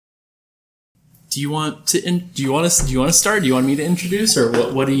Do you want to start? Do you want me to introduce, or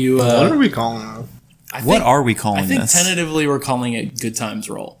what do you? What are we calling it? What are we calling this? I think tentatively we're calling it Good Times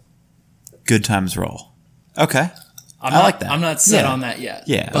Roll. Good Times Roll. Okay. I like that. I'm not set on that yet.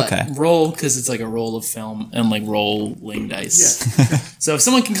 Yeah, but okay. Roll, because it's like a roll of film and like rolling dice. Yeah. So if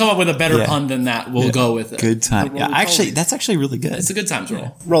someone can come up with a better pun than that, we'll go with it. Good time. Yeah, that's actually really good. It's a Good Times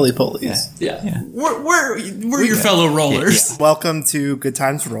Roll. Roly polies. Yeah. We're your fellow rollers. Yeah. Welcome to Good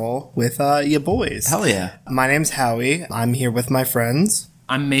Times Roll with your boys. Hell yeah. My name's Howie. I'm here with my friends.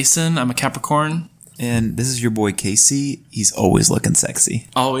 I'm Mason. I'm a Capricorn. And this is your boy Casey. He's always looking sexy.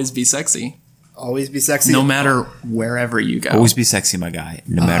 Always be sexy. Always be sexy. No matter wherever you go. Always be sexy, my guy,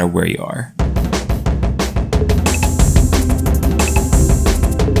 no matter where you are.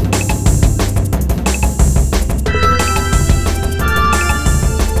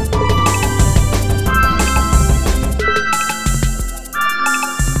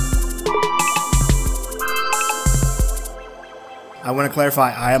 I want to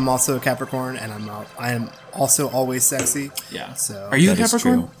clarify, I am also a Capricorn, and I am also always sexy. Yeah. So are you a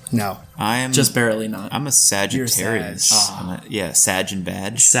Capricorn? No. I am just barely not. I'm a Sagittarius. Sag and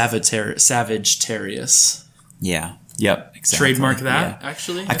badge. Savagitarius. Yeah. Yep. Exactly. Trademark that.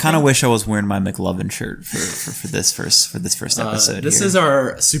 Actually, I kind of wish I was wearing my McLovin shirt for this first episode. This is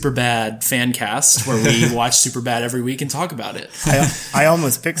our Superbad fan cast where we watch Superbad every week and talk about it. I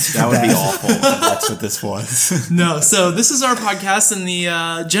almost picked Superbad. That would be awful. That's what this was. No, so this is our podcast, and the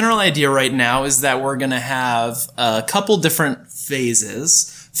general idea right now is that we're going to have a couple different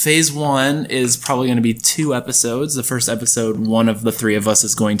phases. Phase 1 is probably going to be 2 episodes. The first episode, one of the 3 of us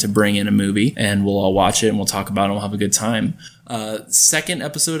is going to bring in a movie, and we'll all watch it, and we'll talk about it, and we'll have a good time. Second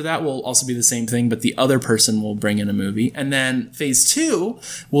episode of that will also be the same thing, but the other person will bring in a movie. And then phase 2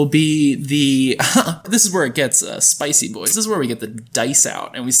 will be this is where it gets spicy, boys. This is where we get the dice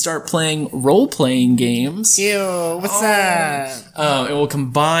out, and we start playing role-playing games. Ew, what's that? It will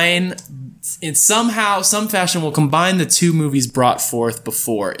combine... In some fashion, we'll combine the 2 movies brought forth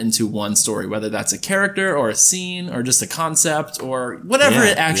before into one story, whether that's a character or a scene or just a concept or whatever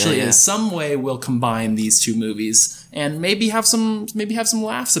it actually is. Some way we'll combine these 2 movies and maybe have some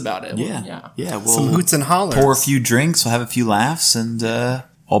laughs about it. Yeah. We'll some hoots and hollers. Pour a few drinks. We'll have a few laughs, and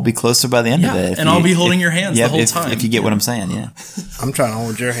I'll be closer by the end of it. And I'll be holding your hands the whole time. If you get what I'm saying, yeah. I'm trying to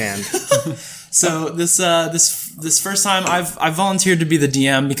hold your hand. So this first time I've volunteered to be the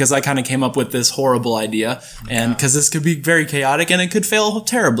DM because I kind of came up with this horrible idea, and because this could be very chaotic and it could fail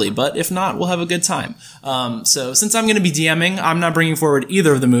terribly, but if not, we'll have a good time. So since I'm going to be DMing, I'm not bringing forward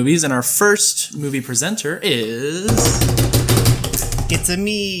either of the movies, and our first movie presenter is... It's a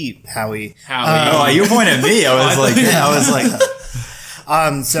me, Howie. You pointed at me. I was like.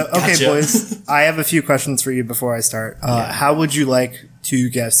 So okay, Gotcha. boys, I have a few questions for you before I start. How would you like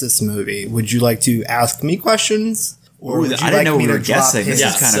to guess this movie? Would you like to ask me questions, or would you I didn't like know me we were to drop guessing. hints?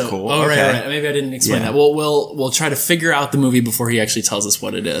 This is kind of cool. Oh, okay. right. Maybe I didn't explain that. We'll try to figure out the movie before he actually tells us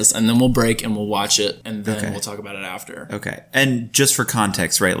what it is, and then we'll break and we'll watch it, and then we'll talk about it after. Okay. And just for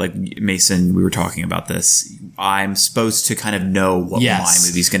context, right? Like Mason, we were talking about this. I'm supposed to kind of know what my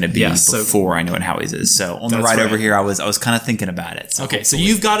movie's going to be before I know what Howie's is. So on the ride over here, I was kind of thinking about it. So okay, so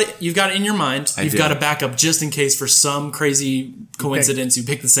you've got it in your mind. You've got a backup just in case for some crazy coincidence you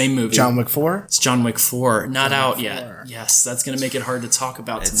pick the same movie. John Wick 4? It's John Wick 4. Not out yet. Yes, that's going to make it hard to talk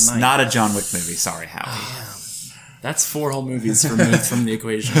about it's tonight. not a John Wick movie. Sorry, Howie. That's 4 whole movies removed from the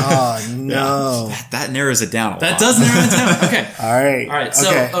equation. Oh, no. That narrows it down a lot. That does narrow it down. Okay. All right.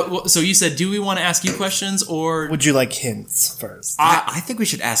 So, so you said, do we want to ask you questions, or would you like hints first? I think we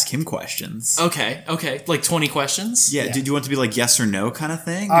should ask him questions. Okay. Like 20 questions? Yeah. Do you want to be like yes or no kind of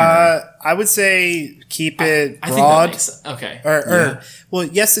thing? I would say keep it I broad. think that makes Well,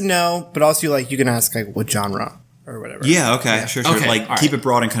 yes and no, but also you can ask like what genre or whatever. Yeah. Okay. Yeah. Sure. Okay, keep it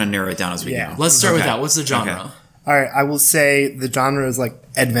broad and kind of narrow it down as we go. Let's start with that. What's the genre? Okay. All right, I will say the genre is like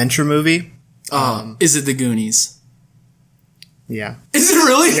adventure movie. Is it the Goonies? Yeah. Is it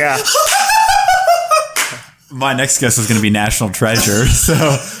really? Yeah. My next guess is going to be National Treasure. So,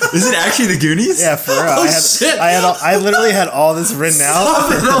 is it actually the Goonies? Yeah, for real. Shit. I literally had all this written out.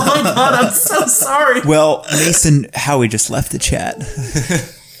 Oh my god, I'm so sorry. Well, Mason, Howie just left the chat.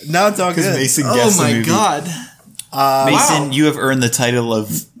 No, it's all good. Mason guessed the movie. God. Mason, you have earned the title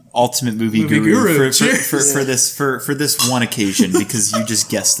of Ultimate Movie Guru for this one occasion because you just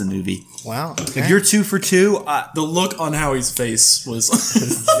guessed the movie. Wow. Okay. If you're 2 for 2, the look on Howie's face was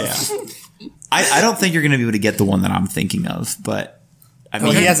yeah. I don't think you're going to be able to get the one that I'm thinking of, but I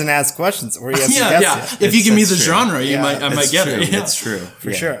mean, he hasn't asked questions, or he hasn't guessed yet. If you give me the genre, I might get it. That's true.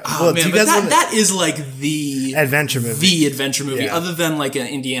 For sure. Oh, Well, man, do you but guys that is like the adventure movie. The adventure movie, Yeah. other than like an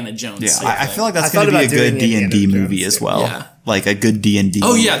Indiana Jones. Yeah, type I thing. feel like that's I going to thought be a about good doing D&D Indiana movie Jones, as well. Yeah. Like a good D&D.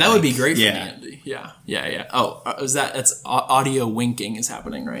 Oh yeah, that would be great for Yeah. D&D. Yeah. Oh, that's audio winking is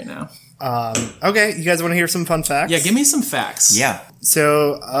happening right now. Okay, you guys want to hear some fun facts? Yeah, give me some facts. Yeah.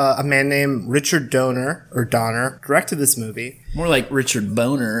 So, a man named Richard Donner directed this movie. More like Richard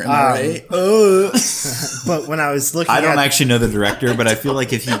Boner, am I right? But when I was looking I don't at actually know the director, but I feel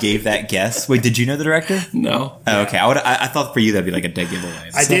like if he gave that guess... Wait, did you know the director? No. Oh, okay. I thought for you that'd be like a dead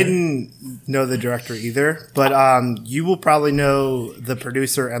giveaway. I didn't know the director either, but you will probably know the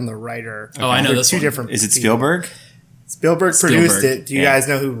producer and the writer. Oh, I know They're this two one. different Is it people. Spielberg? Spielberg produced it. Do you Yeah. guys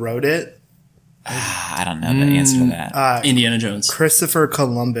know who wrote it? I don't know the answer to that. Indiana Jones. Christopher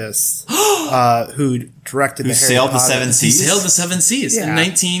Columbus, who directed Who the sailed Harry the Potter. seven He seas? sailed the seven seas in Yeah.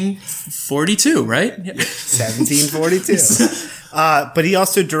 1942, right? Yeah. 1742. But he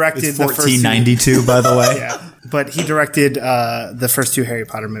also directed It's the first 1492, by the way. Yeah, but he directed the first two Harry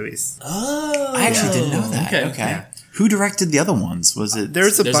Potter movies. Oh, I actually didn't know that. Okay. Okay. Who directed the other ones? Was it...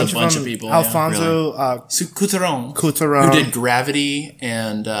 There's a bunch of them. people, Alfonso Couturon, Couturon. who did Gravity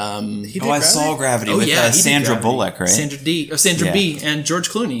and He did I saw Gravity with he did Sandra Gravity. Bullock, right? Sandra Yeah. B and George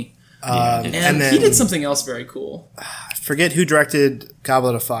Clooney. And then he did something else very cool. I forget who directed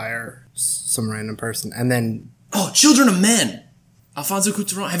Goblet of Fire. Some random person, and then Oh, Children of Men. Alfonso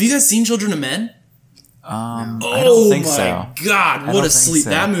Couturon. Have you guys seen Children of Men? I don't think my so. God, what don't a think sleep! so.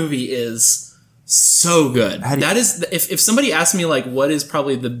 That movie is so good. That is, if somebody asked me like, what is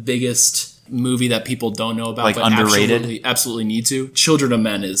probably the biggest movie that people don't know about, Like but underrated? absolutely need to? Children of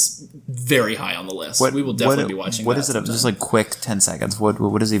Men is very high on the list. We will definitely be watching. What that is it? sometime. Just like quick 10 seconds.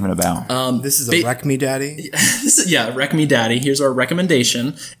 What is it even about? this is a Wreck Me Daddy. Wreck Me Daddy. Here's our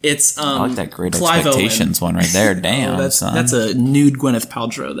recommendation. It's I like that Great Clive Expectations one right there. Damn, Owen. son. That's a nude Gwyneth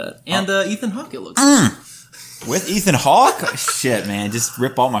Paltrow and Ethan Hawke. It looks. With Ethan Hawke? Shit, man. Just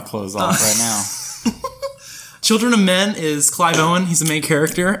rip all my clothes off right now. Children of Men is Clive Owen. He's the main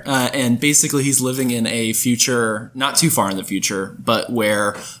character, and basically he's living in a future not too far in the future, but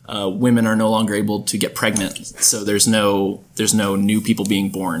where women are no longer able to get pregnant. So there's no new people being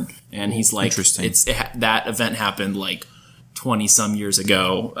born, and he's like, Interesting. That event happened like 20 some years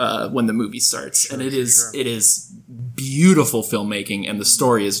ago when the movie starts, and it is beautiful filmmaking, and the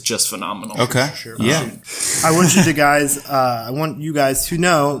story is just phenomenal. Okay. Yeah. I want you guys to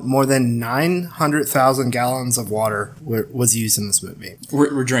know more than 900,000 gallons of water was used in this movie.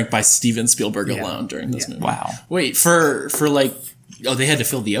 Were drank by Steven Spielberg alone during this movie. Wow. Wait, for like, oh, they had to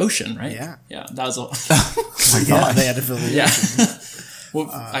fill the ocean, right? Yeah. Yeah, that was all. Yeah, they had to fill the Yeah. Well,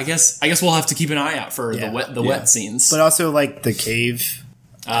 I guess we'll have to keep an eye out for the wet scenes. But also, like, the cave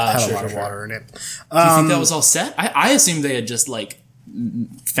had a lot of water in it. Do you think that was all set? I assumed they had just like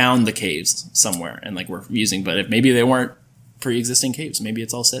found the caves somewhere and like were using, but if maybe they weren't pre-existing caves, maybe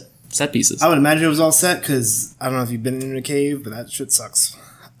it's all set pieces. I would imagine it was all set because I don't know if you've been in a cave, but that shit sucks.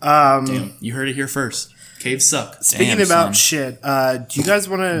 Damn, you heard it here first. Caves suck. Speaking Damn, about son. shit, do you guys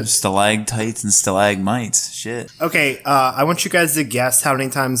want to... Stalactites and stalagmites. Shit. Okay, I want you guys to guess how many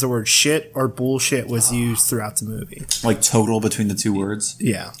times the word shit or bullshit was used throughout the movie. Like total between the two words?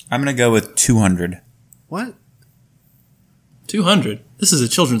 Yeah. I'm going to go with 200. What? 200. This is a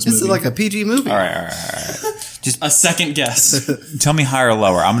children's This movie. is like a PG movie. All right. a second guess. Tell me higher or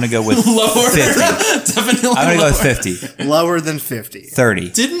lower. I'm going to go with Lower. 50. Definitely I'm going to go lower. with 50. Lower than 50. 30.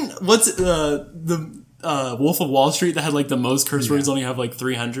 What's the Wolf of Wall Street that had like the most curse words only have like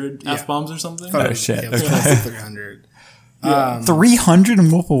 300 F-bombs or something? Oh, shit. Yeah, it was close to 300. 300 in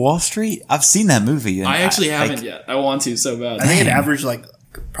Wolf of Wall Street? I've seen that movie. And I actually haven't yet. I want to so bad. I think it averaged like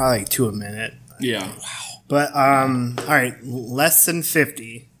probably like 2 a minute. Yeah. But, all right, less than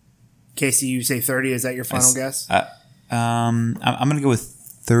 50. Casey, you say 30. Is that your final guess? I'm going to go with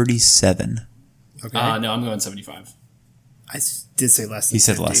 37. Okay. No, I'm going 75. I did say less than 50. He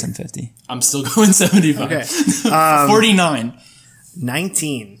said less than 50. I'm still going 75. Okay. 49.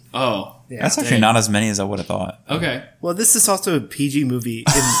 19. Oh. Yeah. That's actually not as many as I would have thought. Okay. Well, this is also a PG movie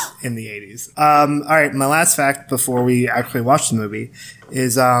in the 80s. All right, my last fact before we actually watch the movie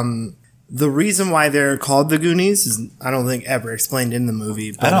is the reason why they're called the Goonies is, I don't think, ever explained in the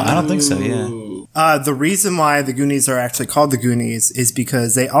movie. But, I don't think so, yeah. the reason why the Goonies are actually called the Goonies is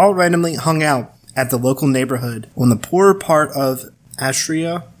because they all randomly hung out at the local neighborhood on the poorer part of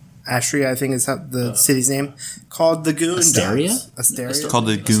Astoria, I think is the city's name, called the Goon Asteria? Docks. Asteria? Called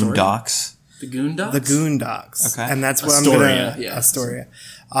the Goon Docks. The Goondocks? The Goondocks. Okay. And that's what Astoria, Astoria.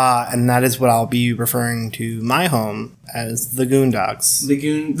 And that is what I'll be referring to my home as the Goondocks. The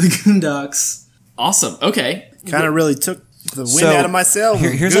Goondocks. Awesome. Okay. Kind of really took the wind out of my sail.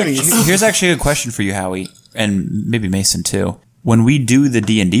 Here's actually a question for you, Howie, and maybe Mason too. When we do the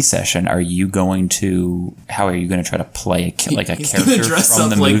D&D session, are you going to try to play a character dress from up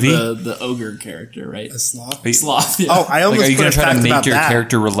the movie? Like the ogre character, right? A sloth? Sloth, yeah. Oh, I almost are you going to try to make your that.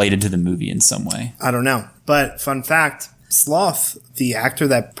 character related to the movie in some way? I don't know. But fun fact, Sloth, the actor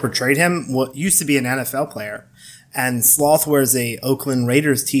that portrayed him, used to be an NFL player. And Sloth wears a Oakland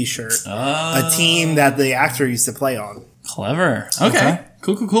Raiders t-shirt, a team that the actor used to play on. Clever. Okay.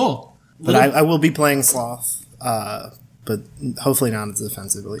 Cool. But I will be playing Sloth, but hopefully not as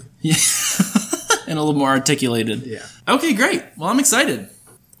offensively. Yeah. And a little more articulated. Yeah. Okay, great. Well, I'm excited.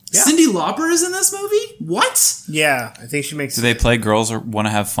 Yeah. Cyndi Lauper is in this movie? What? Yeah, I think she makes... Do they play Girls Or Want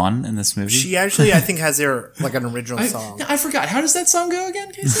to Have Fun in this movie? She actually, I think, has an original song. I forgot. How does that song go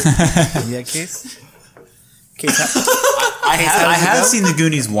again, Casey? Yeah, Case? I have seen the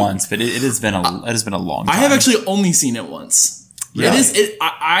Goonies once, but it has been a long time. I have actually only seen it once. Really?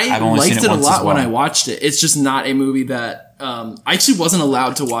 I liked it a lot when I watched it. It's just not a movie that I actually wasn't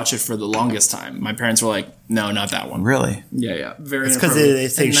allowed to watch it for the longest time. My parents were like, "No, not that one." Really? Yeah. Very. It's because they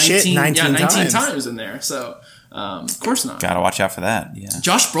say shit 19 times in there. So of course not. Gotta watch out for that. Yeah.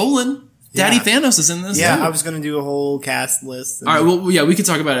 Josh Brolin. Daddy Thanos is in this. Yeah, too. I was going to do a whole cast list. All right, well, yeah, we could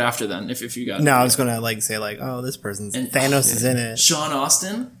talk about it after then if you got it. No, I was going to say oh, this person's... Thanos is in it. Sean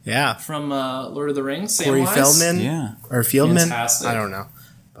Austin. Yeah. From Lord of the Rings. Corey Feldman. Yeah. Or Fieldman. Fantastic. I don't know.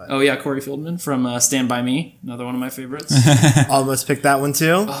 But. Oh, yeah, Corey Feldman from Stand By Me. Another one of my favorites. Almost picked that one,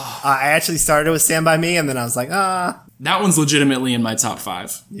 too. I actually started with Stand By Me, and then I was like, That one's legitimately in my top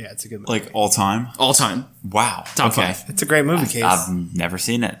 5. Yeah, it's a good movie. Like all time? All time. Wow. Top 5. It's a great movie, Case. I've never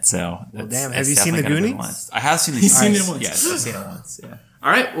seen it, so... Well, damn. Have you seen The Goonies? I have seen The Goonies. Goonies. Seen it once. Yes, I've seen it once, yeah. All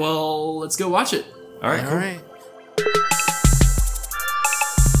right, well, let's go watch it. All right, cool. All right.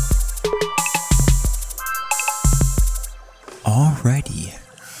 Alrighty.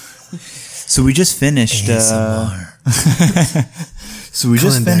 So we just finished... So we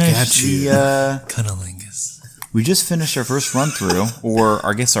just finished the... Cunnilingus. We just finished our first run-through, or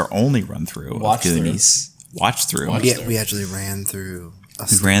I guess our only run-through of Goonies. Watch-through. We actually ran through...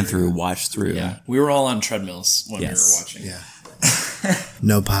 watch-through. Yeah, we were all on treadmills when we were watching. Yeah.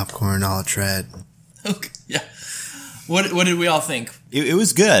 No popcorn, all tread. Okay. Yeah. What did we all think? It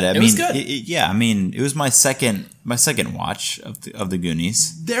was good. It was good. It was my second watch of the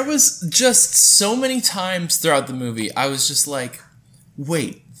Goonies. There was just so many times throughout the movie I was just like,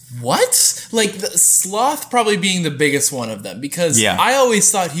 wait, what? Like the Sloth probably being the biggest one of them because I always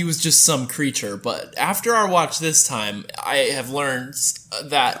thought he was just some creature, but after our watch this time, I have learned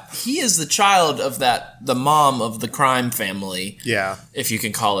that he is the child of the mom of the crime family. Yeah, if you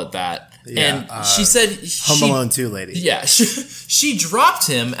can call it that. Yeah, and she said Home Alone 2 lady. Yeah, she dropped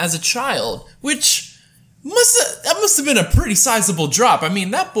him as a child, which must have been a pretty sizable drop. I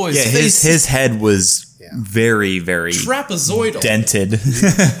mean, that boy's face, his head was very, very trapezoidal, dented.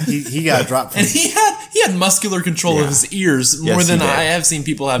 he got dropped, and he had muscular control of his ears more than I have seen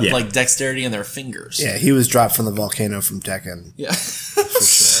people have like dexterity in their fingers. Yeah, he was dropped from the volcano from Tekken. Yeah, for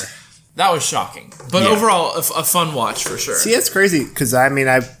sure. That was shocking. But overall, a fun watch for sure. See, it's crazy because, I mean,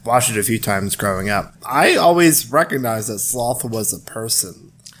 I watched it a few times growing up. I always recognized that Sloth was a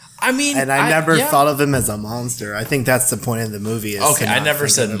person. I mean... And I never thought of him as a monster. I think that's the point of the movie. Okay, I never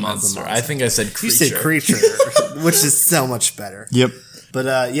said monster. I think I said creature. You said creature, which is so much better. Yep. But,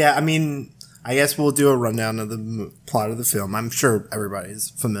 I mean, I guess we'll do a rundown of the plot of the film. I'm sure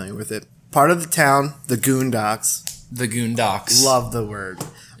everybody's familiar with it. Part of the town, the Goondocks. The Goondocks. Love the word.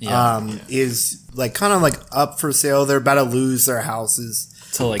 Is like kind of like up for sale. They're about to lose their houses.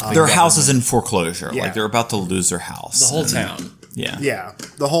 To like their house is in foreclosure. Yeah. Like they're about to lose their house. The whole town. Yeah.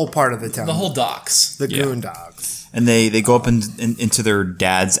 The whole part of the town. The whole docks. The Goondocks. And they go up into their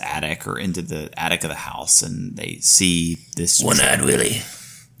dad's attic or into the attic of the house, and they see this One-Eyed Willie.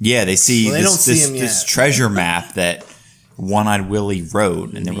 Yeah, they see this treasure map that One-Eyed Willie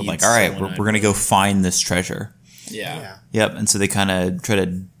wrote, and they were like, "All right, we're gonna go find this treasure." Yeah. Yep. And so they kind of try to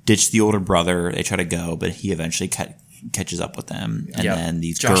ditch the older brother. They try to go, but he eventually catches up with them, and Yep. then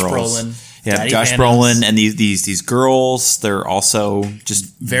these Josh girls, Brolin. yeah, Daddy Josh Thanos. Brolin, and these girls, they're also just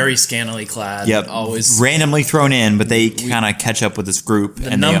Very scantily clad. yep, Always randomly thrown in, but they kind of catch up with this group. the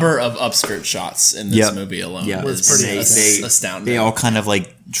and number of upskirt shots in this Yep. movie alone Yeah, is pretty astounding. They all kind of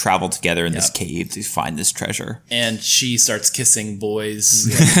like travel together in this Yep. cave to find this treasure. And she starts kissing boys,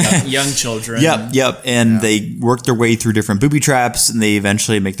 young children. Yep. And they work their way through different booby traps, and they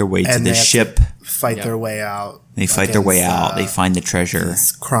eventually make their way to And they this have ship. Fight Yep. their way out. They fight their way against, out. They find the treasure.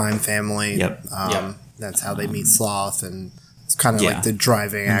 this crime family. Yep. Yep. That's how they meet Sloth, and it's kind of Yeah. like the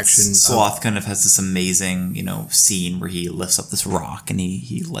driving action. Sloth kind of has this amazing, scene where he lifts up this rock and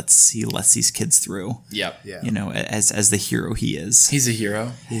he lets these kids through. Yep. Yeah. As the hero he is. He's a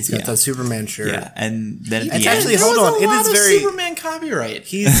hero. He's got the Superman shirt. Yeah, and then at It's the end, actually- hold on, it is very- Superman copyright.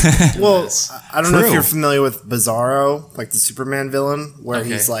 He's well. I don't know if True. you're familiar with Bizarro, like the Superman villain, where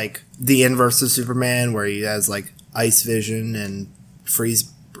Okay. he's like the inverse of Superman, where he has like ice vision and freeze.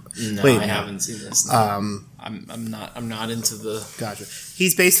 No, Wait, I no. haven't seen this. No. I'm not into the. Gotcha.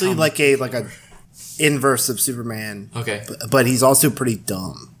 He's basically like a inverse of Superman. Okay. But he's also pretty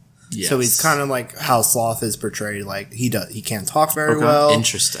dumb. Yes. So he's kind of like how Sloth is portrayed. Like he can't talk very well.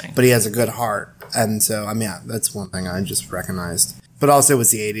 Interesting. But he has a good heart. And so that's one thing I just recognized. But also it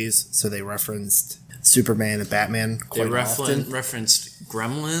was the 80s, so they referenced Superman and Batman They quite often. referenced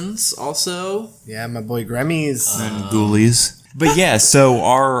Gremlins also. Yeah, my boy Grammys. and Ghoulies. But yeah, so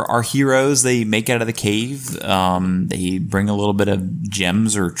our heroes, they make it out of the cave. They bring a little bit of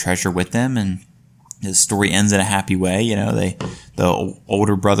gems or treasure with them, and the story ends in a happy way. The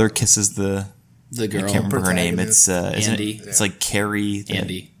older brother kisses the girl. I can't remember her name. It's Andy. It's like Carrie.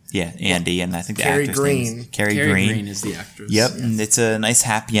 Andy. Yeah, Andy, and I think the Carrie actress Green. name is Carrie Carrie Green. Green is the actress. Yep, and it's a nice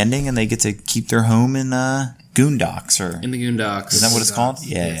happy ending, and they get to keep their home in Goondocks, or In the Goondocks. is that what it's called?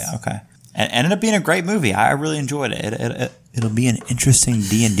 Yeah, okay. And ended up being a great movie. I really enjoyed it. It'll be an interesting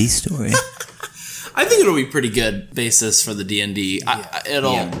D&D story. I think it'll be pretty good basis for the D&D.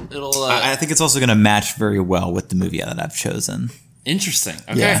 It'll. I think it's also going to match very well with the movie that I've chosen. Interesting.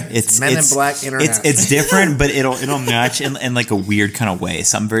 Okay. Yeah, it's Men in Black International. It's different, but it'll match in like a weird kind of way.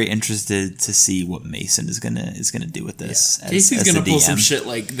 So I'm very interested to see what Mason is gonna do with this. Yeah. Casey's as gonna the pull DM. some shit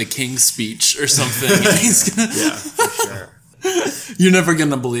like the King's Speech or something. He's gonna. Yeah, for sure. You're never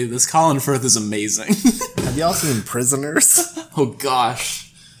gonna believe this. Colin Firth is amazing. Have y'all seen Prisoners? Oh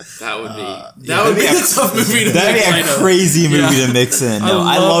gosh, that would be a tough movie to That'd make be light a of. crazy movie Yeah. to mix in. I No,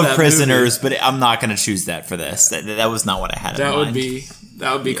 I love love that Prisoners, but I'm not going to choose that for this. That was not what I had in That mind.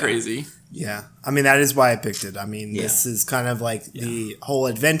 would be crazy. Yeah. I mean, that is why I picked it. I mean, this is kind of like the whole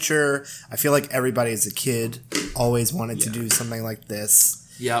adventure. I feel like everybody as a kid always wanted to do something like this.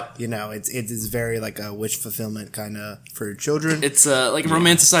 Yep. It is very like a wish fulfillment kind of for children. It's like a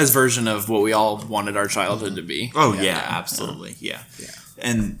romanticized version of what we all wanted our childhood to be. Oh yeah, absolutely, yeah.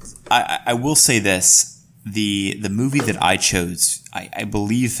 And I will say this: the movie that I chose, I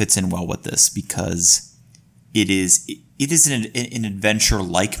believe fits in well with this because it is an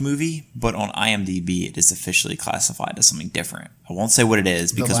adventure-like movie, but on IMDb it is officially classified as something different. I won't say what it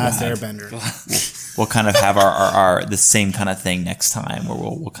is because The Last Airbender. we'll kind of have our the same kind of thing next time where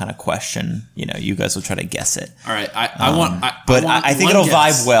we'll kind of question. You guys will try to guess it. All right, I think it'll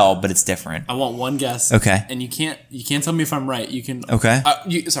vibe well, but it's different. I want one guess. Okay. And you can't tell me if I'm right. You can. Okay.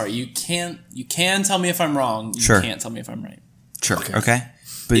 You can tell me if I'm wrong. You Sure. can't tell me if I'm right. Sure. Okay.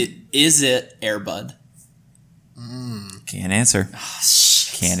 But Is it Air Bud? can't answer.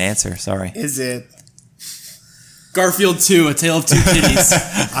 Can't answer. Sorry. Is it? Garfield 2, A Tale of Two Kitties.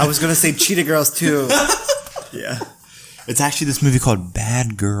 I was going to say Cheetah Girls too. Yeah. It's actually this movie called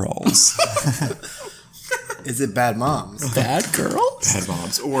Bad Girls. Is it Bad Moms? Bad girls? Bad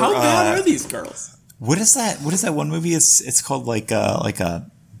Moms. Or How bad are these girls? what is that? What is that one movie? It's called like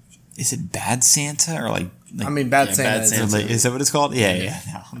a. Is it Bad Santa or like? I mean, Bad Santa. Bad is- Santa. Is that what it's called? Yeah.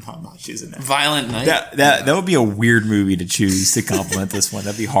 No, I'm not choosing that. Violent Night. That would be a weird movie to choose to complement this one.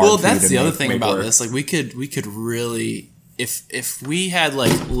 That'd be hard. Well, for you that's to the other make- thing make about work. this. Like, we could really, if we had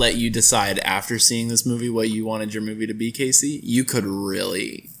like let you decide after seeing this movie what you wanted your movie to be, Casey, you could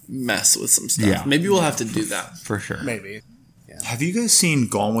really mess with some stuff. Yeah. Maybe we'll have to do that. for sure. Maybe. Have you guys seen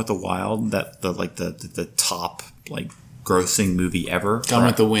Gone with the Wild? That the top like grossing movie ever. Gone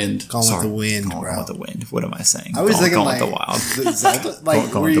with the Wind. Gone with the Wind, Gone bro. with the Wind. What am I saying? I was thinking Gone like with the Wild. Zelda?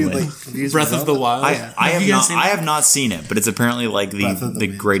 Like, Gone were with the you Wind. like confused Breath with of the Zelda? Wild. I Have you guys seen I that? have not seen it, but it's apparently like Breath of the the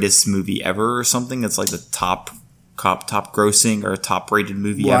Wind. greatest movie ever or something. It's like the top grossing or top rated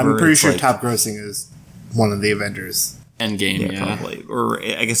movie Well, ever. I'm pretty It's sure like- top grossing is one of the Avengers. Endgame. Yeah, probably. Or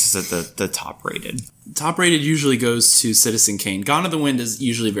I guess it's at the top rated. Top rated usually goes to Citizen Kane. Gone with the Wind is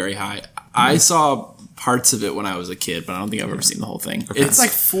usually very high. I saw parts of it when I was a kid, but I don't think I've ever seen the whole thing. Okay. It's like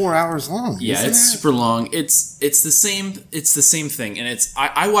 4 hours long. Yeah, it's super long. It's the same thing, and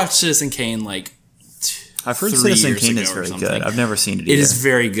I watched Citizen Kane like I've heard Citizen Kane is very good. I've never seen it either. It is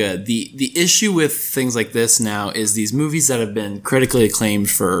very good. The issue with things like this now is these movies that have been critically acclaimed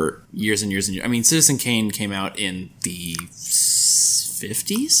for years and years and years. I mean, Citizen Kane came out in the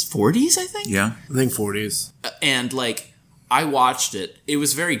 50s, 40s, I think. Yeah, I think 40s. And like, I watched it. It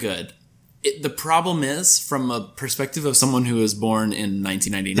was very good. The problem is, from a perspective of someone who was born in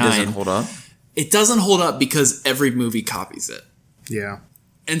 1999, it doesn't hold up. It doesn't hold up because every movie copies it. Yeah,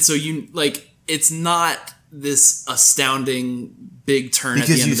 and so it's not this astounding big turn at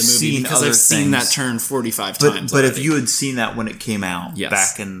the end of the movie because I've seen that turn 45 times. But if you had seen that when it came out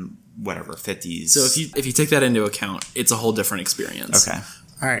back in whatever 50s, so if you take that into account, it's a whole different experience. Okay.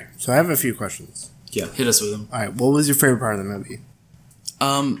 All right. So I have a few questions. Yeah, hit us with them. All right. What was your favorite part of the movie?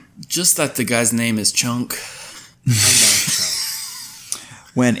 Just that the guy's name is Chunk.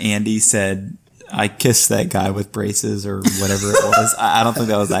 When Andy said, "I kissed that guy with braces," or whatever it was. I don't think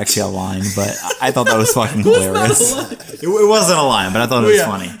that was actually a line, but I thought that was fucking hilarious. It wasn't a line, but I thought it was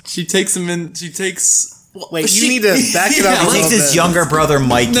funny. She takes him in. She takes. Wait, you need to back it up. Like his younger brother,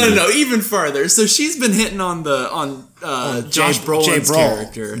 Mikey. No, even farther. So she's been hitting on Josh Brolin's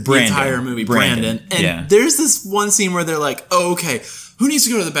character the entire movie, Brandon. And there's this one scene where they're like, "Oh, okay, who needs to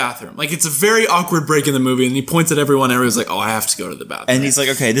go to the bathroom?" Like, it's a very awkward break in the movie, and he points at everyone. Everyone's like, "Oh, I have to go to the bathroom." And he's like,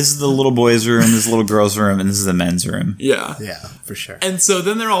 "Okay, this is the little boys' room, this is the little girls' room, and this is the men's room." Yeah, for sure. And so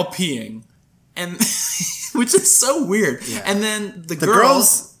then they're all peeing, and which is so weird. Yeah. And then the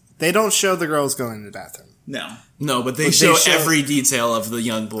girls, they don't show the girls going to the bathroom. No, but they show every detail of the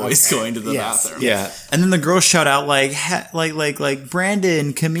young boys going to the bathroom. Yeah, and then the girls shout out like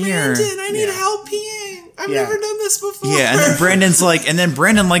Brandon, come here. Brandon, I need help peeing. I've never done this before. Yeah, and then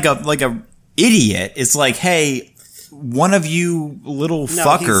Brandon like a idiot is like, "Hey, one of you little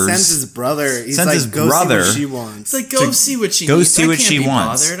fuckers." He sends his brother. He's like, "Go see what she wants." It's like, go see what she needs. See what she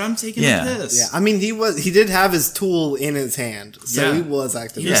wants. Bothered. I'm taking a piss. Yeah, I mean, he did have his tool in his hand, so he was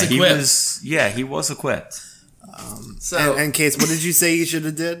active. He was equipped. And Case, what did you say he should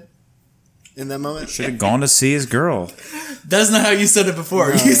have did in that moment? Should have gone to see his girl. That's not how you said it before.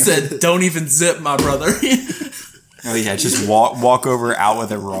 No. You said, "Don't even zip, my brother." Oh yeah, just walk over out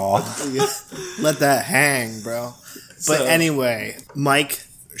with it raw. Let that hang, bro. But anyway, Mike,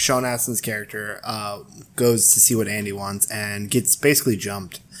 Sean Astin's character, goes to see what Andy wants and gets basically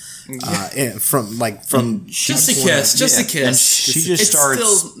jumped. From just a kiss, and she just starts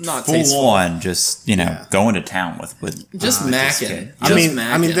still not full on, just going to town with just macking.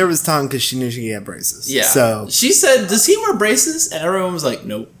 I mean, there was tongue because she knew she had braces. Yeah, so she said, "Does he wear braces?" And everyone was like,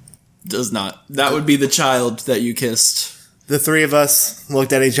 "Nope, does not." That would be the child that you kissed. The three of us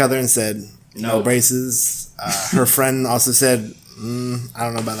looked at each other and said, "No braces." Her friend also said, "I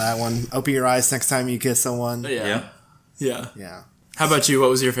don't know about that one. Open your eyes next time you kiss someone." Yeah. How about you? What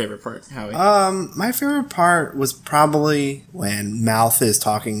was your favorite part, Howie? My favorite part was probably when Mouth is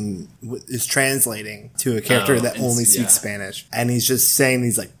translating to a character that only speaks Spanish, and he's just saying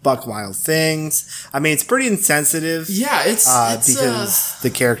these like buck wild things. I mean, it's pretty insensitive. Yeah, it's because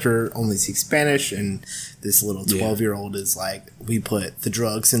the character only speaks Spanish, and this little 12-year-old is like, "We put the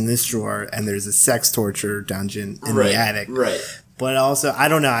drugs in this drawer, and there's a sex torture dungeon in the attic." Right. But also, I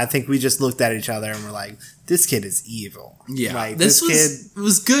don't know. I think we just looked at each other and were like, "This kid is evil." Yeah, like, this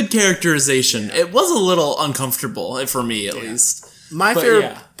was good characterization. Yeah. It was a little uncomfortable for me, at least. My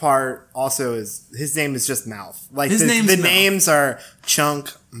favorite part also is his name is just Mouth. Like the names are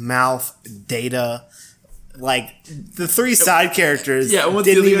Chunk, Mouth, Data. Like the three side characters. Yeah, what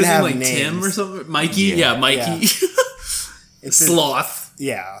didn't even have like names. Tim or something. Mikey. Yeah, Mikey. Yeah. Sloth.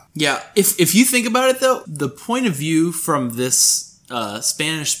 Yeah. If you think about it though, the point of view from this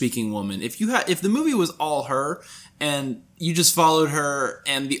Spanish-speaking woman, if the movie was all her and you just followed her,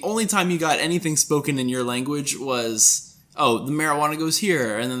 and the only time you got anything spoken in your language was, "Oh, the marijuana goes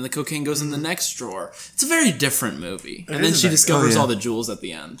here, and then the cocaine goes in the next drawer," it's a very different movie. And then she discovers all the jewels at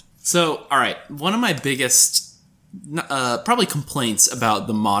the end. So, all right, one of my biggest probably complaints about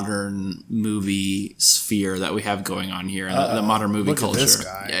the modern movie sphere that we have going on here, and the modern movie culture. At this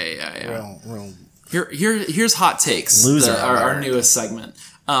guy. Yeah. Real. Here's hot takes. Our newest segment.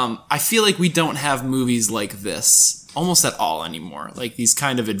 I feel like we don't have movies like this almost at all anymore. Like these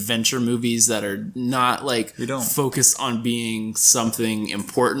kind of adventure movies that are not like focused on being something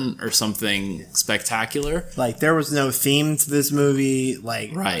important or something spectacular. Like there was no theme to this movie.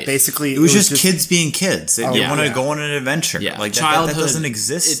 Like basically it was just kids being kids. They want to go on an adventure. Yeah. Like childhood that doesn't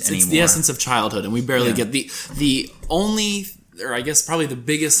exist anymore. It's the essence of childhood, and we barely get the only or I guess probably the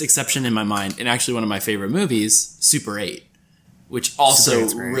biggest exception in my mind, and actually one of my favorite movies, Super 8, which also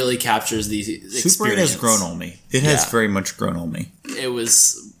really captures the experience. Super 8 has grown on me. It has very much grown on me. It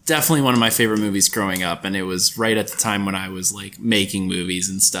was definitely one of my favorite movies growing up, and it was right at the time when I was like making movies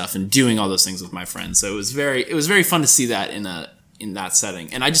and stuff and doing all those things with my friends. So it was very fun to see that in that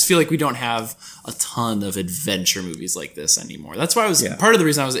setting. And I just feel like we don't have a ton of adventure movies like this anymore. That's why part of the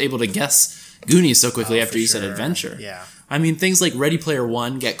reason I was able to guess Goonies so quickly after you said adventure. Yeah. I mean, things like Ready Player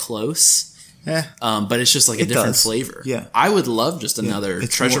One get close. Yeah. But it's just like a different flavor. Yeah. I would love just another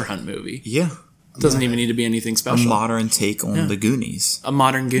treasure hunt movie. Yeah. Doesn't even need to be anything special. A modern take on the Goonies. A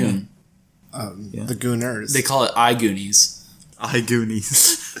modern Goon. The Gooners. They call it iGoonies.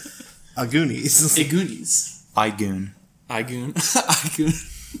 iGoonies. A Goonies. A Goonies. iGoon. iGoon.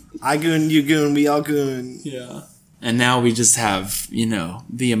 iGoon. I goon, you goon, we all goon. Yeah. And now we just have,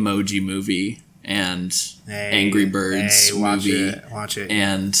 the Emoji Movie and Angry Birds movie. Watch it.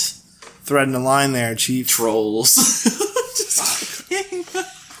 And threading the line there, Chief. Trolls.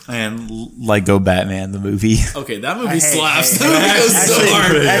 And Lego Batman, the movie. Okay, that movie slaps. That movie goes so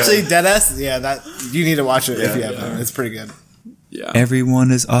hard. Actually, Deadass, that you need to watch it if you haven't. It's pretty good. Yeah.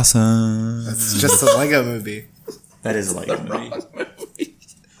 Everyone is awesome. It's just a Lego movie. That is a Lego movie.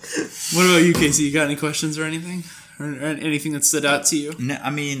 What about you, Casey? You got any questions or anything? Or anything that stood out to you? No, I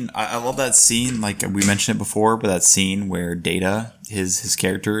mean, I love that scene. Like we mentioned it before, but that scene where Data, his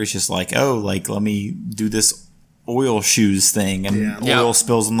character, is just like, let me do this oil shoes thing, and oil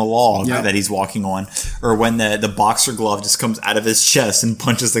spills on the log that he's walking on, or when the boxer glove just comes out of his chest and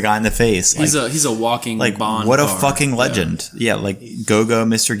punches the guy in the face. He's a walking Bond what car. A fucking legend. Yeah, like Go-Go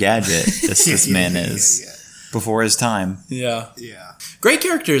Mr. Gadget. This man is before his time. Yeah. Yeah. Great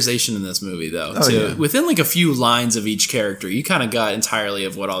characterization in this movie, though. Too. Within like a few lines of each character, you kind of got entirely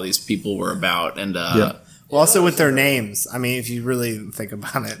of what all these people were about, and well, also with their names. I mean, if you really think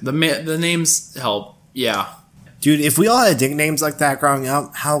about it, the names help. Yeah. Dude, if we all had nicknames like that growing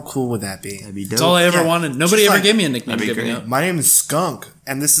up, how cool would that be? That'd be dope. That's all I ever wanted. Nobody ever gave me a nickname growing up. My name is Skunk,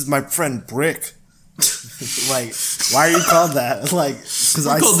 and this is my friend Brick. Like, why are you called that? Like, because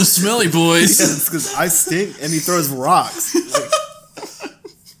I called the Smelly Boys. Yes, because I stink, and he throws rocks. Like,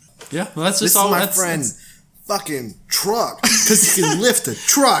 well, that's just this all. This is my friend, fucking Truck, because he can lift a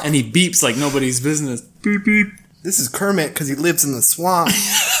truck, and he beeps like nobody's business. Beep beep. This is Kermit because he lives in the swamp.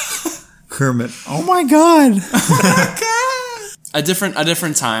 Kermit. Oh my god. A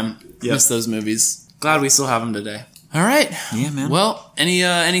different time. Yep. Miss those movies. Glad we still have them today. All right. Yeah, man. Well,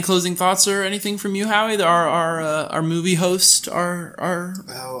 any closing thoughts or anything from you, Howie? Our movie host, our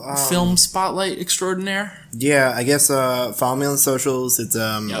film spotlight extraordinaire. Yeah, I guess follow me on socials. It's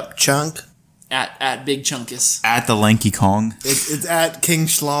Chunk at Big Chunkus at the Lanky Kong. It's at King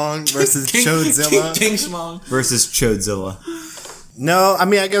Schlong versus Chodzilla. King Schlong versus Chodzilla. No, I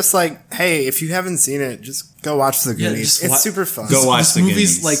mean, I guess hey, if you haven't seen it, just go watch The Goonies. It's super fun. Go watch The Goonies.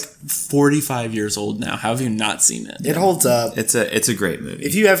 This movie's like 45 years old now. How have you not seen it? It holds up. It's a great movie.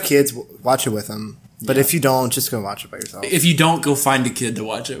 If you have kids, watch it with them. But if you don't, just go watch it by yourself. If you don't, go find a kid to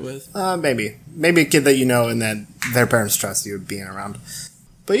watch it with. Maybe a kid that you know and that their parents trust you being around.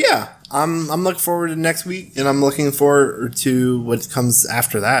 But yeah, I'm looking forward to next week, and I'm looking forward to what comes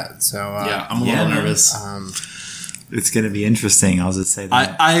after that. So I'm a little nervous. It's going to be interesting. I'll just say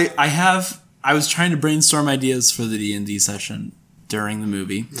that. I was trying to brainstorm ideas for the D&D session during the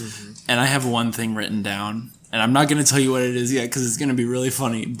movie, and I have one thing written down, and I'm not going to tell you what it is yet because it's going to be really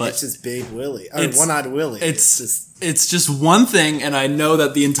funny. But it's just Big Willie, or One-Eyed Willie. It's just one thing, and I know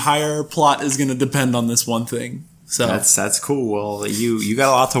that the entire plot is going to depend on this one thing. So that's cool. Well, you got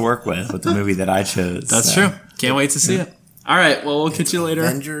a lot to work with the movie that I chose. That's true. Can't wait to see it. All right. Well, we'll catch you later.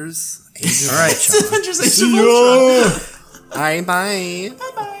 Avengers. All right. Avengers Age of Ultron. Bye bye.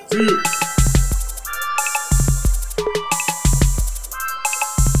 Bye bye.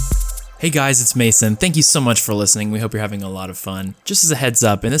 Hey guys, it's Mason. Thank you so much for listening. We hope you're having a lot of fun. Just as a heads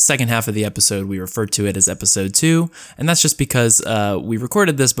up, in the second half of the episode, we refer to it as episode 2, and that's just because we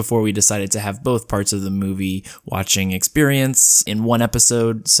recorded this before we decided to have both parts of the movie watching experience in one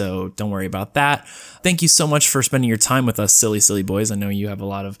episode, so don't worry about that. Thank you so much for spending your time with us, silly boys. I know you have a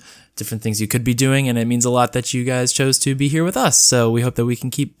lot of different things you could be doing, and it means a lot that you guys chose to be here with us, so we hope that we can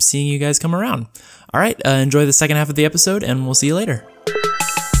keep seeing you guys come around. All right, enjoy the second half of the episode, and we'll see you later.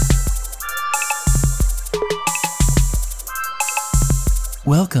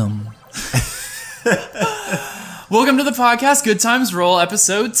 Welcome. Welcome to the podcast, Good Times Roll,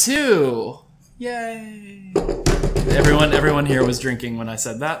 episode 2. Yay. Everyone here was drinking when I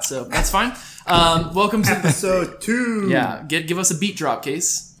said that, so that's fine. Welcome to episode 2. Yeah, give us a beat drop,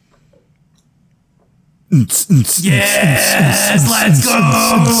 Case. Yes, let's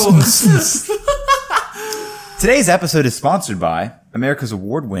go. Today's episode is sponsored by America's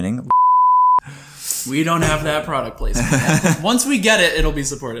award-winning. We don't have that product placement yet. Once we get it, it'll be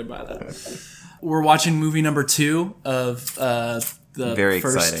supported by that. We're watching movie number 2 of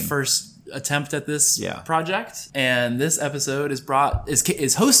the first attempt at this project, and this episode is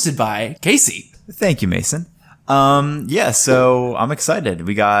hosted by Casey. Thank you, Mason. So I'm excited.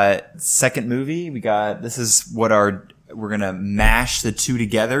 We got second movie. This is what we're gonna mash the two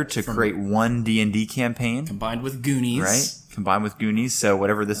together to create one D&D campaign combined with Goonies, right? Combined with Goonies. So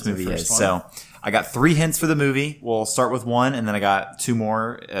whatever this movie is. So I got 3 hints for the movie. We'll start with 1, and then I got 2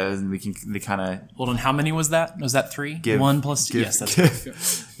 more. We kind of hold on. How many was that? Was that 3? 1 plus 2. Yes, that's good.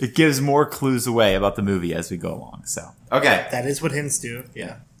 It gives more clues away about the movie as we go along. So okay, that is what hints do.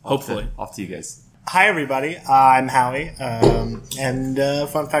 Yeah, hopefully. Off to you guys. Hi everybody, I'm Howie. And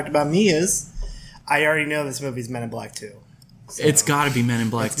fun fact about me is, I already know this movie's Men in Black 2. So it's got to be Men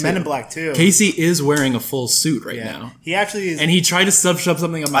in Black 2. Men in Black 2. Casey is wearing a full suit right now. He actually is. And he tried to shove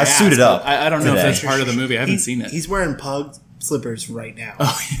something on my ass. I suited up. I don't know if that's part of the movie. I haven't seen it. He's wearing pug slippers right now.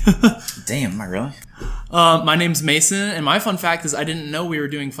 Oh, yeah. Damn, am I really? My name's Mason, and my fun fact is I didn't know we were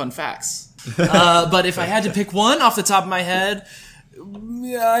doing fun facts. But if I had to pick one off the top of my head,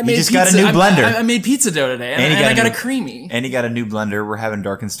 I made got a new blender. I made pizza dough today, and I got a creamy. And he got a new blender. We're having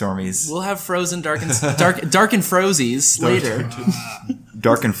Dark and Stormies. We'll have frozen dark and frozies later.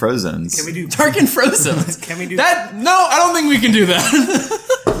 Dark and Frozens. Can we do Dark and Frozens? Can we do that? No, I don't think we can do that.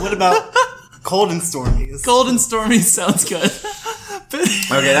 What about Cold and Stormies? Cold and Stormies sounds good.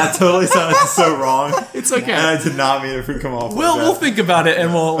 Okay, that totally sounded so wrong. It's okay. And I did not mean it to come off. We'll think about it,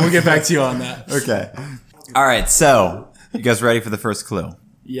 and we'll get back to you on that. Okay. All right. So, you guys ready for the first clue?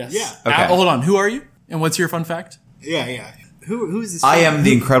 Yes. Yeah. Okay. Hold on. Who are you? And what's your fun fact? Yeah. Who is this? I am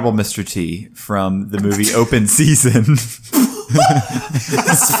the incredible Mr. T from the movie Open Season.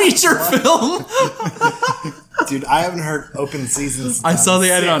 This feature film. Dude, I haven't heard Open Season. I saw they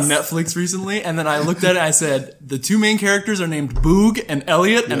had it on Netflix recently, and then I looked at it and I said, the 2 main characters are named Boog and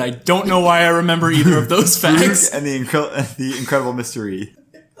Elliot, and I don't know why I remember either of those facts. Boog and the incredible Mr. E.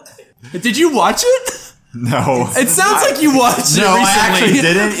 Did you watch it? No. It sounds like you watched it recently. No, I actually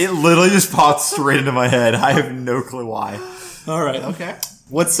didn't. It literally just popped straight into my head. I have no clue why. All right. Okay.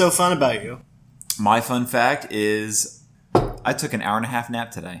 What's so fun about you? My fun fact is I took an 1.5-hour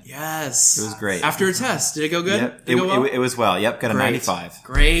nap today. Yes. It was great. After a test. Did it go good? Yep. Did it go well? It was well. Yep. Got a 95.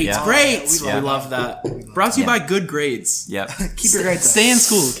 Great. Yep. Great. We love that. Brought to you by Good Grades. Yep. Keep your grades up. Stay in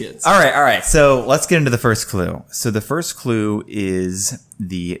school, kids. All right. So let's get into the first clue. So the first clue is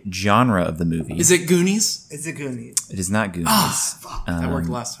the genre of the movie. Is it Goonies? Is it Goonies? It is not Goonies. That worked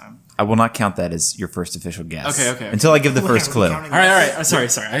last time. I will not count that as your first official guess. Okay. Until I give the first clue. All right. Sorry.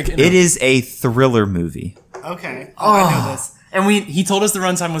 It is a thriller movie. Okay. I know this. And he told us the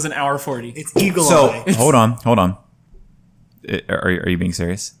runtime was 1:40. It's Eagle Eye. So hold on. Are you being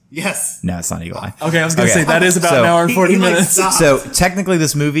serious? Yes. No, it's not Eagle Eye. Okay, I was going to say that is about 1 hour and 40 minutes. So technically,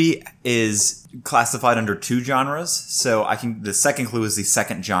 this movie is classified under 2 genres. So the second clue is the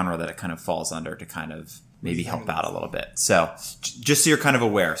second genre that it kind of falls under to kind of maybe help out a little bit. So just so you're kind of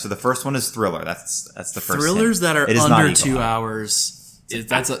aware. So the first one is thriller. That's the first. Thrillers hint. that are under 2 hours.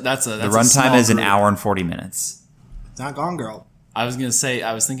 That's a the runtime is 1 hour and 40 minutes. It's not Gone Girl. I was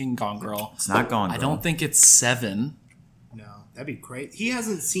thinking Gone Girl. It's not Gone Girl. I don't think it's 7. No, that'd be great. He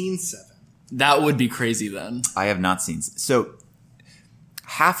hasn't seen 7. That would be crazy then. I have not seen. So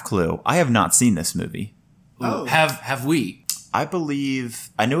half clue. I have not seen this movie. Oh. Have we? I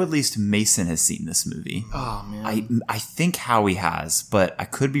know at least Mason has seen this movie. Oh man. I think Howie has, but I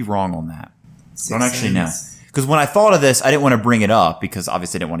could be wrong on that. I don't actually know. Sense. Because when I thought of this, I didn't want to bring it up because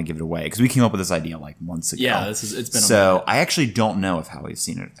obviously I didn't want to give it away. Because we came up with this idea like months ago. Yeah, it's been. So I actually don't know if Howie has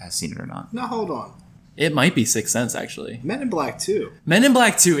seen it or not. No, hold on. It might be Sixth Sense actually. Men in Black 2. Men in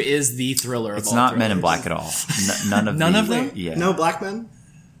Black 2 is the thriller. It's of all not thrillers. Men in Black at all. None of None of them. Yeah. No black men.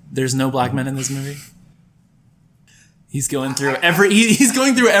 There's no black men in this movie. He's going through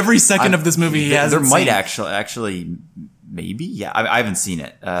every second of this movie. There might actually. Maybe, yeah. I haven't seen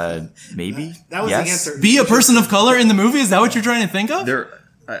it. Maybe. That was the answer. Be a person of color in the movie? Is that what you're trying to think of?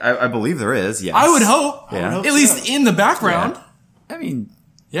 I believe there is. Yes. I would hope. Yeah. I would hope At least in the background. Yeah. I mean,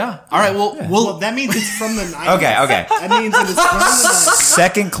 yeah. All right. Well, Well, that means it's from the 90s. Okay. That means it is from the 90s.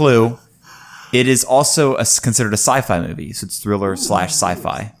 Second clue. It is also considered a sci-fi movie, so it's thriller /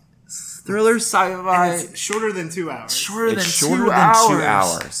 sci-fi. thriller sci-fi. And it's shorter than 2 hours. Shorter than 2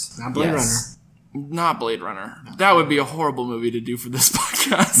 hours. Not Blade Runner. Not Blade Runner. That would be a horrible movie to do for this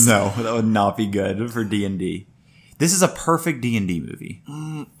podcast. No, that would not be good for D&D. This is a perfect D&D movie.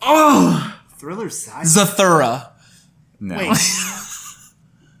 Thriller sci-fi. Zathura. No. Wait,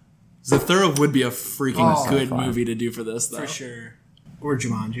 Zathura would be a freaking good fine. movie to do for this, though. for sure. Or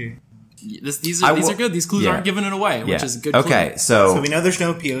Jumanji. These are good. These clues aren't giving it away, which is a good. Okay, clue. So we know there's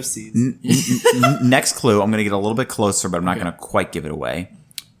no POCs. Next clue, I'm going to get a little bit closer, but I'm not going to quite give it away.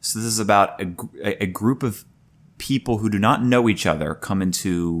 So this is about a group of people who do not know each other come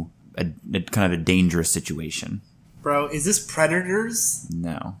into a kind of a dangerous situation. Bro, is this Predators?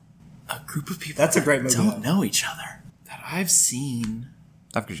 No. A group of people That's a great movie. don't know each other that I've seen.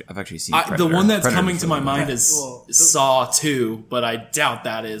 I've actually seen The Predator. one that's Predator's coming to my really mind good. is Saw 2, but I doubt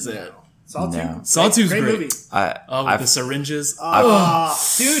that is it. Saw 2. No. Saw 2's great. movie. With I've- the syringes.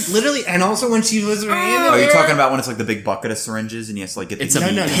 Dude, literally, and also when she was Oh, you're talking about when it's like the big bucket of syringes and he has to like get the It's a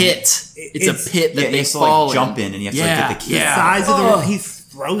key. pit. It's a pit that Yeah, he they has to fall like jump in and you have to like get the key. Yeah. size of the he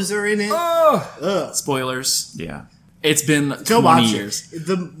throws her in it. Spoilers. Yeah. It's been Go 20 watch years. it.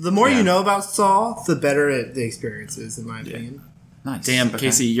 The more you know about Saw, the better the experience is, in my opinion. Nice. Damn, Okay.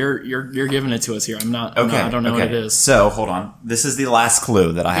 Casey, you're giving it to us here. I'm not. Okay. I don't know what it is. So hold on. This is the last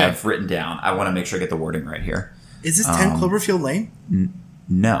clue that I have written down. I want to make sure I get the wording right here. Is this 10 Cloverfield Lane?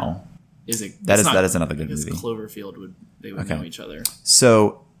 No. Is it? That it's is another good because movie. Cloverfield would know each other.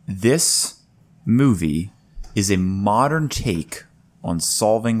 So this movie is a modern take on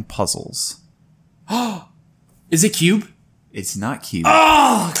solving puzzles. Is it Cube? It's not Cube.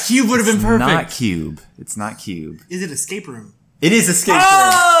 Oh, Cube would have been perfect. Not Cube. It's not Cube. Is it Escape Room? It is Escape Room.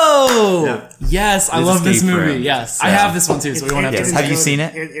 Oh, Yeah. yes, I It is love this Escape movie. Room. Yes, So- I have this one too, so we won't have Yes. to. Have you seen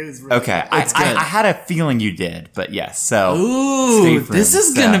it? It is really Okay, It's good. I had a feeling you did, but yes. So Ooh, Escape Room. this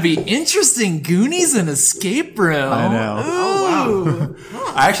is So- gonna be interesting. Goonies and Escape Room. I know. Ooh.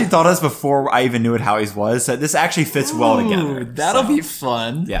 I actually thought of this before I even knew what Howie's was. So this actually fits well together. That'll So, be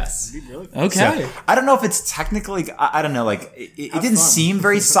fun. yes. Okay. So, I don't know if it's technically. I don't know. Like it didn't seem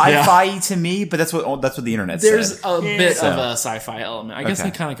very sci-fi to me, but that's what the internet There's said. a bit So- of a sci-fi element. I guess Okay.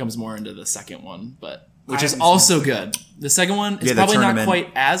 that kind of comes more into the second one, but which I is haven't also good. The second one is Yeah, the probably not tournament- quite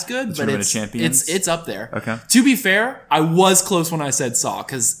as good, but Tournament of it's Champions? it's up there. Okay. To be fair, I was close when I said Saw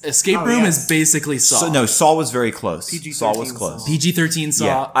because Escape Room yes. is basically Saw. So no, Saw was very close. PG-13 Saw was close. Saw. PG-13 Saw.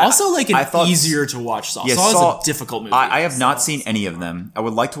 Yeah. Also, like an I thought- easier to watch Saw. Yeah, Saw is a difficult movie. I have not seen any of them. I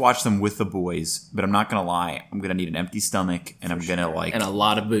would like to watch them with the boys, but I'm not gonna lie. I'm gonna need an empty stomach, and I'm gonna like and a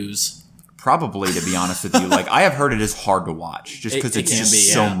lot of booze. probably, to be honest with you. Like I have heard it is hard to watch just because It it's can just be,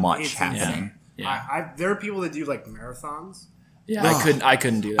 so yeah. much It's happening. Yeah, there are people that do like marathons. yeah. I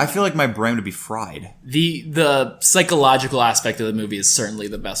couldn't do that. I feel like my brain would be fried. The psychological aspect of the movie is certainly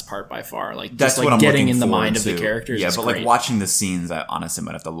the best part by far. Like That's just like what I'm getting looking in the forward mind of the to. characters. Yeah, is but great. like watching the scenes, I honestly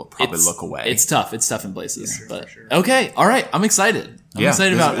might have to probably It's- look away. It's tough. It's tough in places. but sure. okay, all right. I'm excited. I'm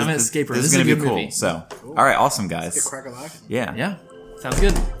excited about Escape Room. This is a gonna good be cool. movie. So, all right, awesome guys. Crack-a-lack. Yeah. Yeah, sounds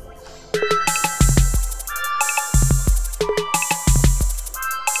good.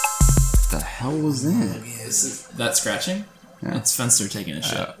 The hell was that? Is that scratching? It's Fenster taking a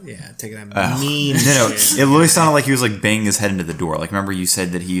shit. Yeah, taking that mean No, shit. it literally sounded like he was like banging his head into the door. Like, remember you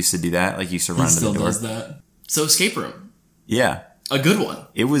said that he used to do that? Like, he used to run He into still the door. does that. So Escape Room, Yeah, a good one.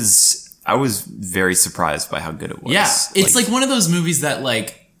 it was. I was very surprised by how good it was. Yeah, it's like one of those movies that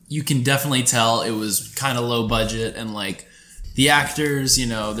like you can definitely tell it was kind of low budget and like the actors, you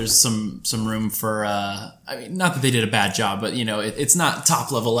know, there's some room for. I mean, not that they did a bad job, but you know, it's not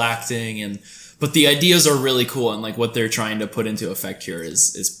top level acting but the ideas are really cool and like what they're trying to put into effect here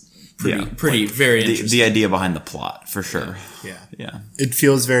is pretty very interesting. the idea behind the plot for sure. Yeah. It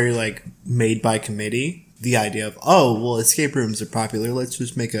feels very like made by committee. The idea of, oh, well, escape rooms are popular. Let's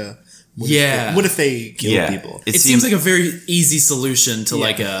just make a. What if they kill people? It seems like a very easy solution to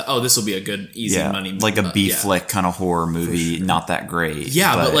like this will be a good easy money like a B flick kind of horror movie, not that great.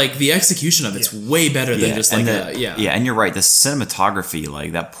 Yeah, but like the execution of it's way better than just like and you're right. The cinematography,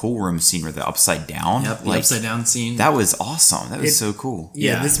 like that pool room scene where they're upside down, the like, upside down scene. that was awesome. That was so cool.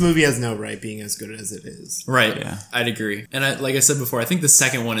 Yeah, this movie has no right being as good as it is. Right. Yeah. I'd agree. And like I said before, I think the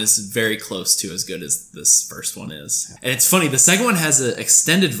second one is very close to as good as this first one is. And it's funny, the second one has an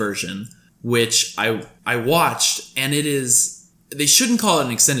extended version, which I watched, and it is, they shouldn't call it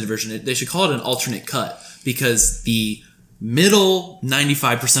an extended version. They should call it an alternate cut, because the middle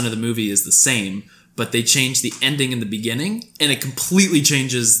 95% of the movie is the same, but they change the ending and the beginning, and it completely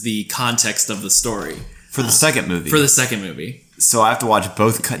changes the context of the story. For the second movie. So I have to watch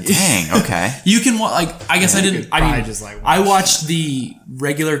both cut. Dang, okay. You can I guess I didn't. I mean, just, like, I watched the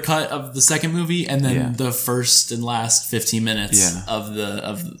regular cut of the second movie and then the first and last 15 minutes of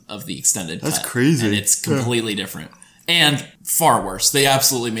the extended cut. That's crazy. And it's completely different. And far worse. They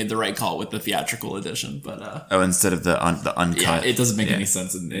absolutely made the right call with the theatrical edition, but instead of the uncut. Yeah, it doesn't make any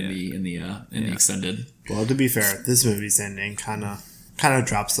sense in the extended. Well, to be fair, this movie's ending kind of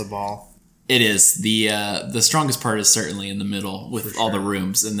drops the ball. It is. The strongest part is certainly in the middle with all the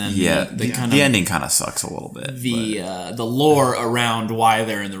rooms, and then the ending kind of sucks a little bit. The lore around why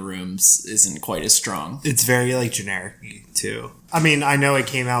they're in the rooms isn't quite as strong. It's very like generic too. I mean, I know it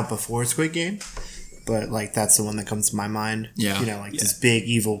came out before Squid Game, but like that's the one that comes to my mind. Yeah, this big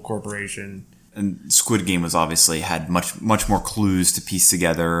evil corporation. And Squid Game was obviously had much more clues to piece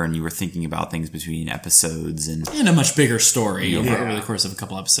together, and you were thinking about things between episodes and a much bigger story over the course of a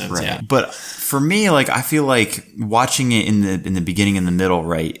couple episodes. Right. Yeah, but for me, like I feel like watching it in the beginning and the middle,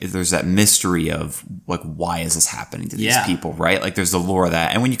 right? There's that mystery of like why is this happening to these people, right? Like there's the lore of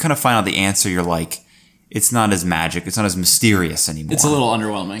that, and when you kind of find out the answer, you're like, it's not as magic, it's not as mysterious anymore. It's a little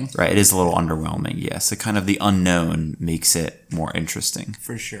underwhelming. Right, it is a little underwhelming, yes. So kind of the unknown makes it more interesting.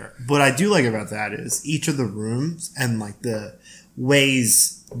 For sure. What I do like about that is each of the rooms and like the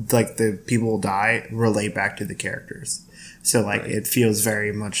ways like the people die relate back to the characters. So like it feels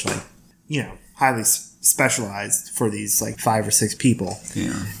very much like, highly specialized for these like 5 or 6 people.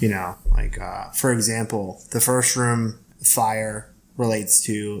 Yeah. For example, the first room, fire, relates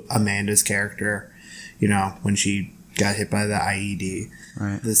to Amanda's character. When she got hit by the IED.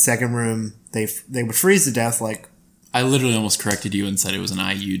 Right. The second room, they would freeze to death. Like I literally almost corrected you and said it was an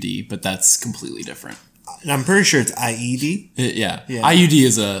IUD, but that's completely different. I'm pretty sure it's IED. Yeah. IUD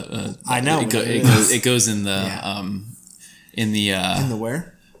is a I know it goes in the in the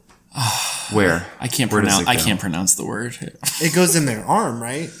where? Where? I can't pronounce the word. It goes in their arm,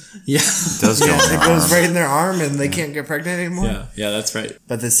 right? Yeah. It does go in their It goes arm. right in their arm, and they can't get pregnant anymore. Yeah, that's right.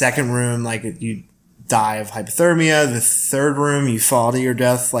 But the second room, like you die of hypothermia. The third room, you fall to your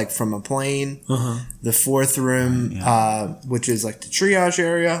death like from a plane. The fourth room, which is like the triage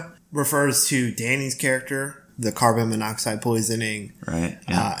area, refers to Danny's character, the carbon monoxide poisoning. Right.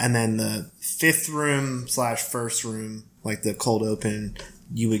 Yeah. And then the fifth room / first room, like the cold open,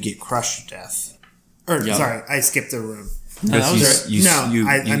 you would get crushed to death. Sorry, I skipped a room. No,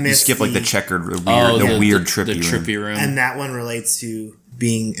 you skip like the checkered, weird trippy room. And that one relates to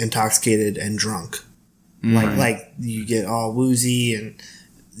being intoxicated and drunk. Like you get all woozy and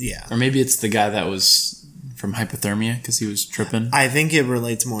or maybe it's the guy that was from hypothermia because he was tripping. I think it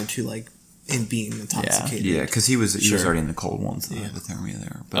relates more to like in being intoxicated. Because he was already in the cold ones, the hypothermia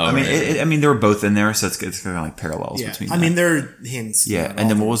there. But I mean, they were both in there, so it's kind of like parallels between. I mean, there are hints. Yeah, and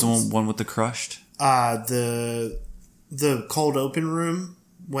then what was the one with the crushed? The cold open room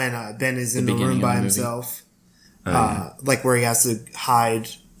when Ben is in the room by himself, like where he has to hide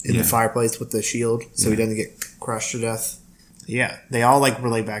in the fireplace with the shield so he doesn't get crushed to death. Yeah, they all like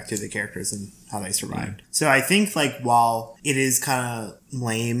relate back to the characters and how they survived. Yeah. So I think like while it is kind of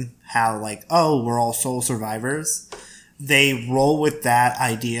lame how like, oh, we're all soul survivors, they roll with that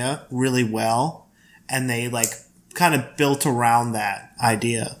idea really well, and they like kind of built around that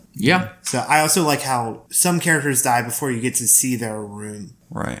idea. Yeah. So I also like how some characters die before you get to see their room.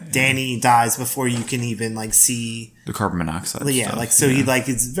 Right. Danny dies before you can even like see the carbon monoxide. Yeah, stuff. like so he like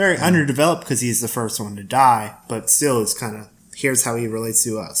it's very underdeveloped because he's the first one to die, but still it's kind of here's how he relates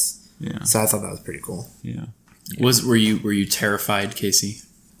to us. Yeah. So I thought that was pretty cool. Yeah. Were you terrified, Casey?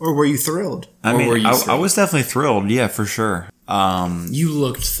 Or were you thrilled? I mean, I was definitely thrilled. Yeah, for sure. You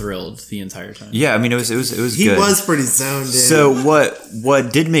looked thrilled the entire time. Yeah, I mean, it was he good. was pretty zoned in. So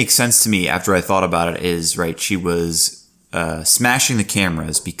what did make sense to me after I thought about it is, right, she was smashing the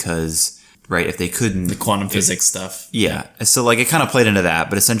cameras because, right, if they couldn't... The quantum physics stuff. Yeah. So, like, it kind of played into that,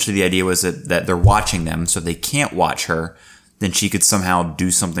 but essentially the idea was that they're watching them, so if they can't watch her, then she could somehow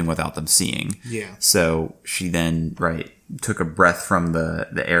do something without them seeing. Yeah. So she then, right, took a breath from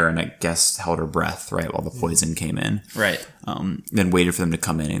the air and I guess held her breath, right, while the poison came in. Right. Then waited for them to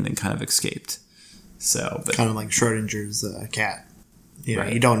come in and then kind of escaped. So, but, kind of like Schrodinger's cat. You know,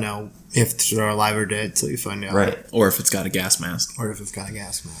 you don't know if they're alive or dead until you find out. Right. Or if it's got a gas mask. Or if it's got a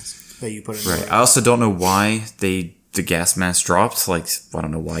gas mask that you put in. Right. I also don't know why the gas mask dropped. Like, I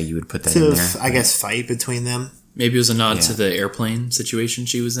don't know why you would put that in there. I guess fight between them. Maybe it was a nod to the airplane situation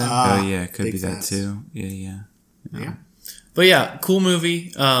she was in. Oh, yeah. It could be that too. Yeah. But yeah, cool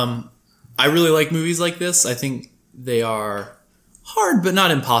movie. I really like movies like this. I think they are hard, but not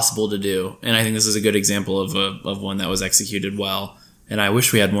impossible to do. And I think this is a good example of one that was executed well. And I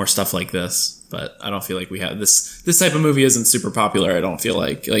wish we had more stuff like this, but I don't feel like we have this. This type of movie isn't super popular. I don't feel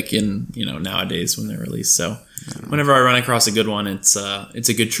like in nowadays when they're released. So whenever I run across a good one, it's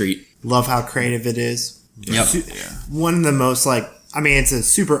a good treat. Love how creative it is. Yep. One of the most it's a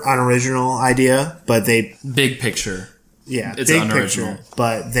super unoriginal idea, but big picture. Yeah, it's big unoriginal. picture,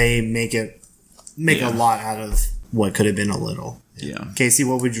 but they make a lot out of what could have been a little. Yeah. Casey,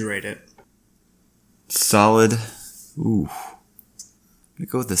 what would you rate it? Solid. Ooh. I'm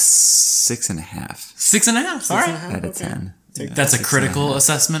gonna go with a 6.5. 6.5. All right. Out of 10. That's a critical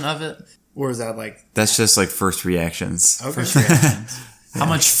assessment of it. Or is that like... That's just like first reactions. Okay. First reactions. How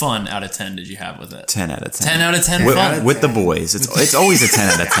much fun out of 10 did you have with it? 10 out of 10. 10 out of 10 with, fun? with the boys. It's always a 10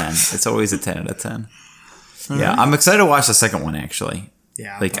 out of 10. It's always a 10 out of 10. Yeah, I'm excited to watch the second one, actually.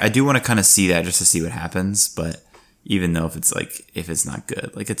 Yeah. Like, I do want to kind of see that just to see what happens, but even though if it's not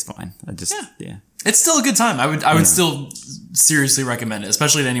good, like, it's fine. Yeah. It's still a good time. I would still seriously recommend it,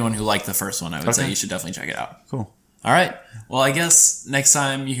 especially to anyone who liked the first one. I would say you should definitely check it out. Cool. All right. Well, I guess next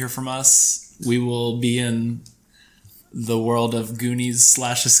time you hear from us, we will be in the world of Goonies /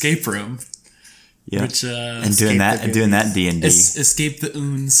 Escape Room. Yeah. Which, and doing that D&D. Escape the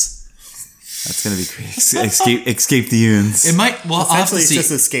Oons. That's gonna be crazy. Escape the Oons. It might. Well, essentially, it's just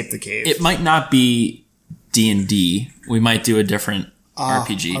escape the cave. It might not be D&D. We might do a different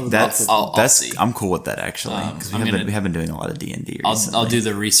RPG. I'll see. I'm cool with that actually because we have been doing a lot of D&D. I'll do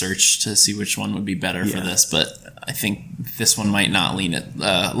the research to see which one would be better for this, but I think this one might not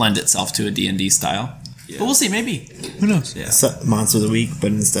lend itself to a D&D style. Yeah. But we'll see. Maybe. Who knows? Yeah. So, Monster of the Week, but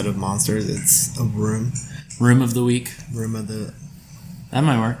instead of monsters, it's a room. Room of the week. Room of the. That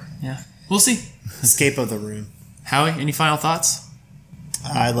might work. Yeah. We'll see. Escape of the room. Howie, any final thoughts?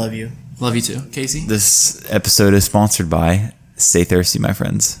 I love you. Love you too. Casey? This episode is sponsored by Stay Thirsty, my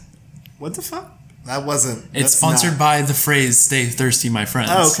friends. What the fuck? That wasn't... It's sponsored by the phrase, Stay Thirsty, my friends.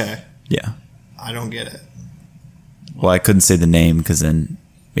 Oh, okay. Yeah. I don't get it. Well, I couldn't say the name because then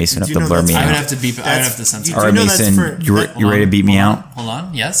Mason would have to blur me out. I would have to beep. I would have to censor. All right, Mason, you ready to beat me out? Hold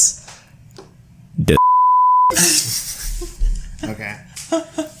on. Yes. Okay.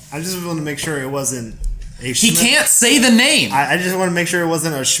 I just want to make sure it wasn't a... He can't say the name. I just want to make sure it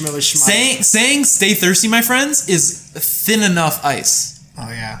wasn't a Schmiller Schmiller. Saying Stay Thirsty, my friends, is thin enough ice. Oh,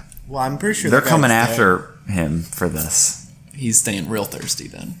 yeah. Well, I'm pretty sure... They're coming after him for this. He's staying real thirsty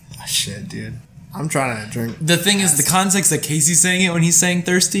then. Oh, shit, dude. I'm trying to drink... The thing is, the context that Casey's saying it when he's saying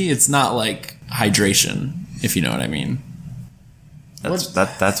thirsty, it's not like hydration, if you know what I mean. That's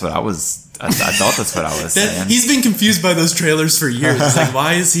what I was... I thought that's what I was saying. He's been confused by those trailers for years. It's like,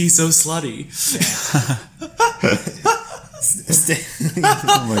 why is he so slutty?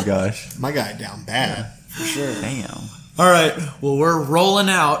 Oh my gosh. My guy down bad. For sure. Damn. All right. Well, we're rolling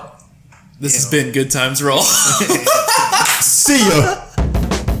out. This has been Good Times Roll. See ya.